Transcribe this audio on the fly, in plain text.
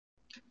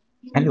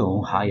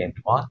Hello, hi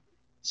everyone.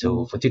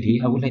 So for today,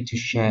 I would like to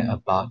share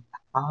about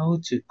how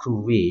to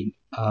create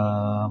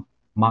a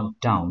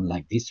markdown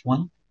like this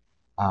one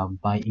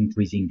by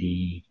increasing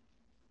the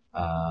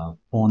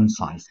font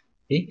size.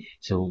 Okay,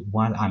 so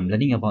while I'm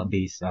learning about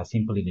this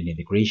simple in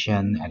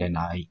integration, and then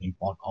I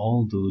import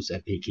all those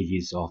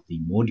packages of the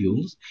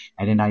modules,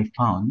 and then I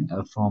found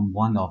from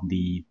one of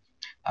the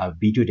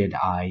video that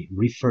I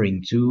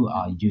referring to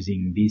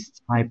using this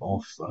type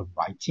of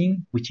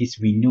writing, which is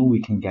we know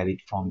we can get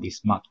it from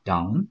this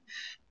markdown.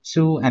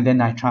 So, and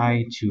then I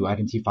try to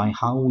identify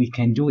how we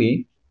can do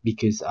it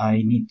because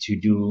I need to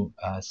do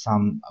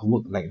some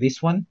work like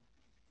this one.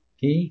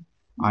 Okay,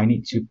 I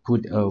need to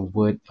put a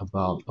word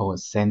about or a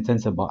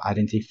sentence about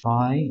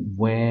identify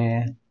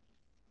where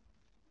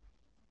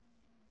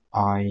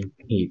I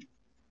keep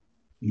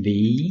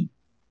the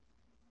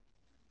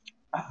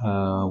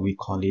we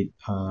call it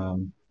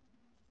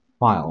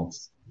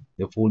files,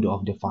 the folder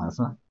of the files.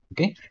 Huh?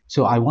 Okay,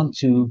 so I want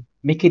to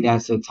make it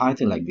as a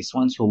title like this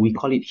one, so we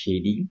call it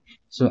heading.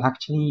 So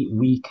actually,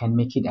 we can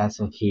make it as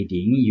a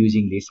heading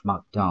using this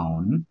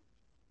markdown.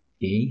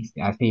 Okay,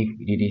 I think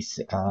it is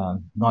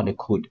not a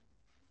code,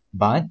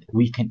 but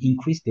we can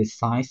increase the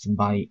size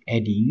by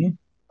adding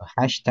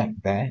a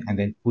hashtag there and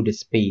then put a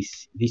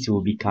space. This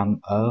will become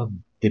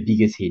the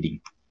biggest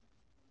heading.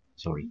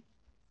 Sorry.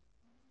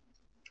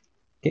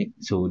 Okay,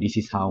 so this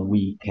is how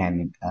we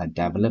can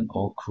develop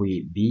or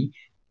create the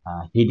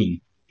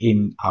heading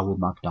in our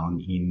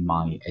markdown in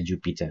my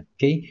Jupyter.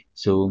 Okay,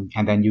 so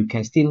and then you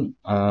can still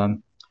uh,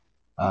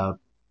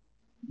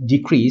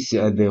 decrease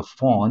the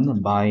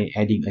font by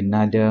adding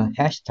another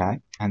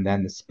hashtag and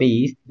then the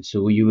space,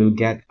 so you will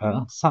get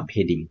a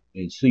subheading.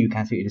 So you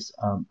can see it is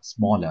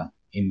smaller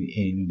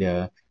in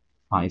the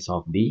size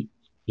of the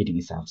heading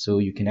itself. So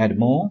you can add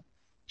more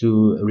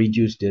to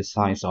reduce the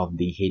size of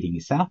the heading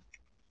itself.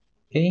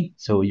 Okay,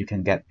 so you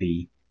can get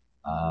the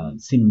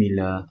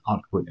similar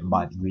output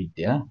but with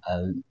the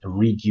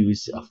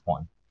reduced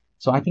font.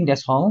 So I think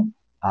that's all.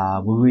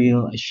 We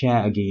will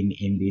share again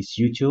in this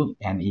YouTube,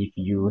 and if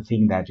you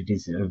think that it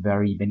is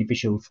very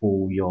beneficial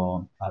for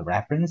your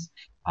reference,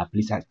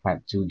 please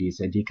subscribe to this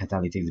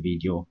Decatalytics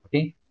video.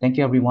 Okay, thank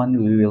you everyone.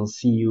 We will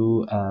see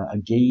you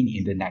again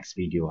in the next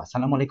video.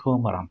 Assalamualaikum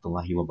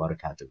warahmatullahi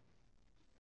wabarakatuh.